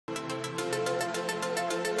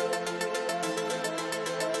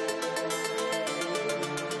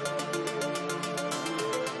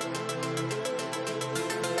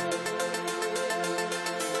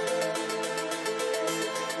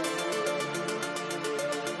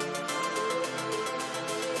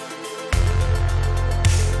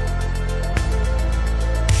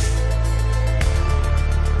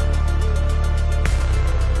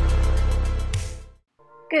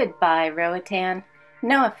Goodbye, Roatan.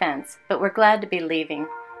 No offense, but we're glad to be leaving.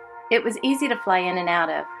 It was easy to fly in and out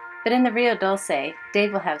of, but in the Rio Dulce,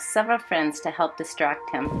 Dave will have several friends to help distract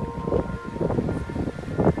him.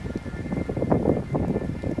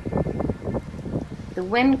 The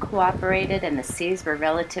wind cooperated and the seas were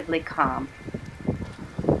relatively calm.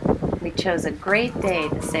 We chose a great day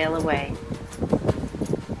to sail away.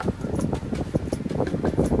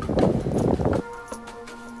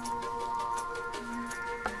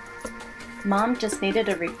 Mom just needed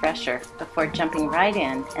a refresher before jumping right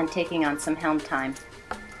in and taking on some helm time.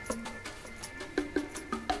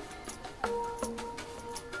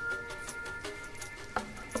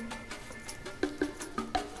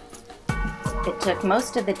 It took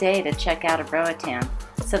most of the day to check out of Roatan,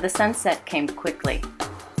 so the sunset came quickly.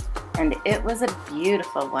 And it was a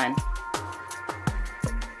beautiful one.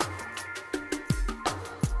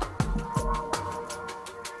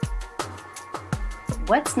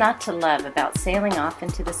 What's not to love about sailing off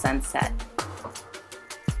into the sunset?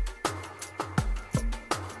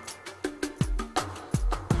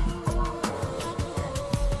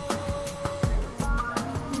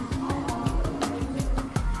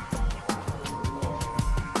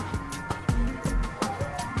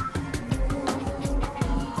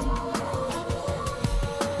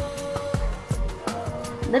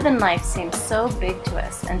 Livin Life seems so big to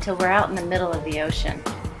us until we're out in the middle of the ocean.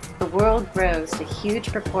 The world grows to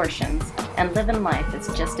huge proportions, and Livin Life is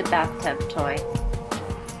just a bathtub toy.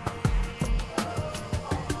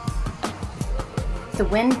 The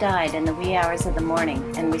wind died in the wee hours of the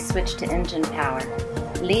morning, and we switched to engine power.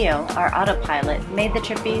 Leo, our autopilot, made the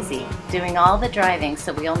trip easy, doing all the driving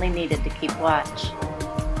so we only needed to keep watch.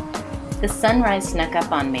 The sunrise snuck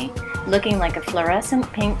up on me, looking like a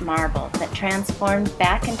fluorescent pink marble that transformed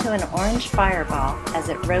back into an orange fireball as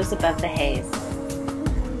it rose above the haze.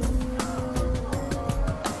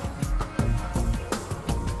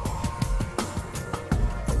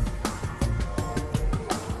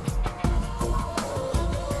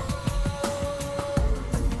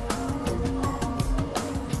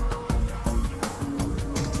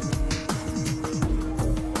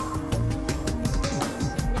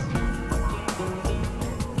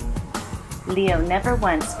 Leo never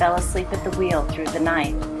once fell asleep at the wheel through the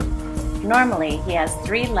night. Normally, he has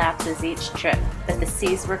 3 lapses each trip, but the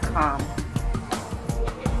seas were calm.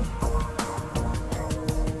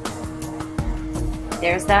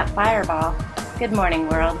 There's that fireball. Good morning,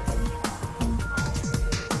 world.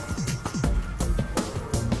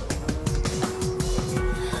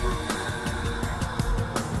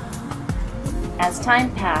 As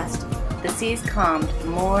time passed, the seas calmed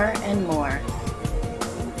more and more.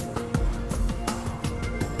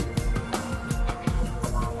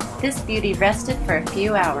 This beauty rested for a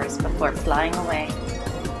few hours before flying away.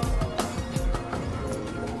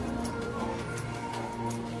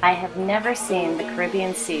 I have never seen the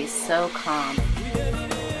Caribbean sea so calm.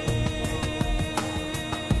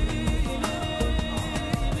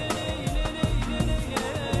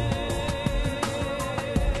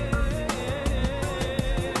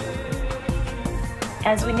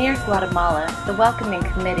 As we neared Guatemala, the welcoming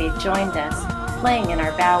committee joined us, playing in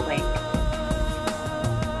our bow wake.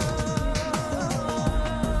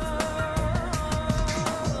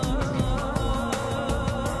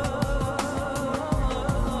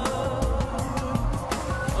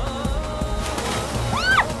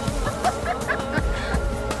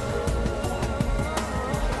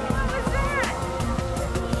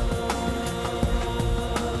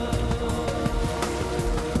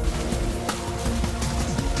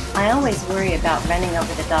 I always worry about running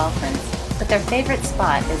over the dolphins, but their favorite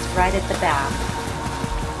spot is right at the bow.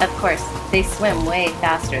 Of course, they swim way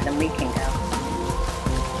faster than we can go.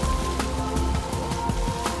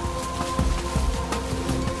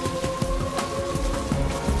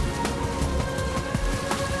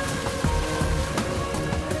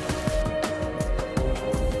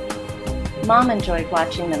 Mom enjoyed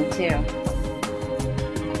watching them too.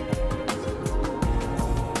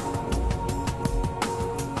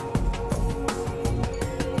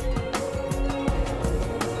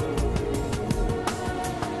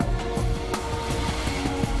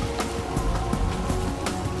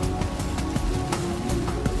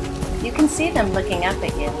 You can see them looking up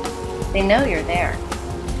at you. They know you're there.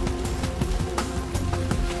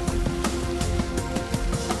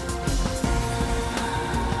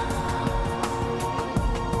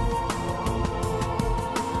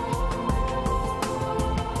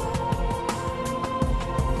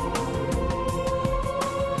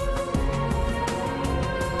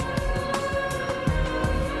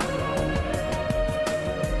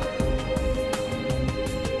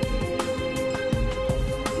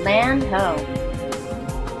 Man ho!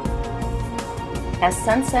 As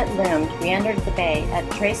sunset loomed, we entered the bay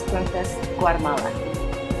at Tres Puntas, Guatemala.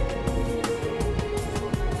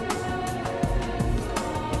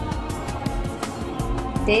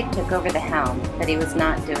 Dave took over the helm, but he was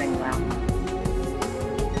not doing well.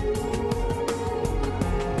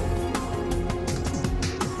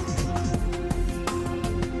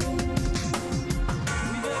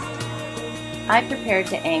 I prepared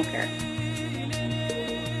to anchor.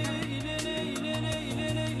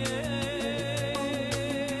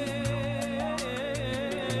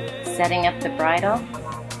 Setting up the bridle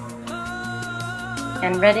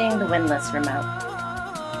and readying the windlass remote.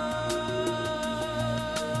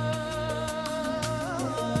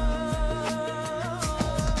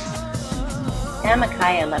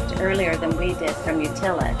 Amakaya left earlier than we did from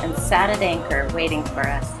Utila and sat at anchor waiting for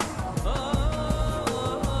us.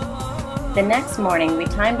 The next morning, we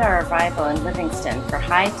timed our arrival in Livingston for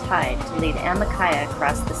high tide to lead Amakaya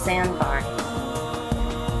across the sandbar.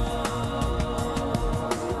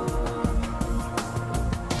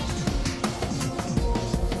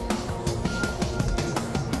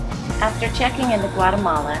 After checking into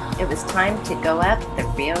Guatemala, it was time to go up the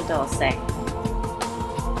Rio Dulce.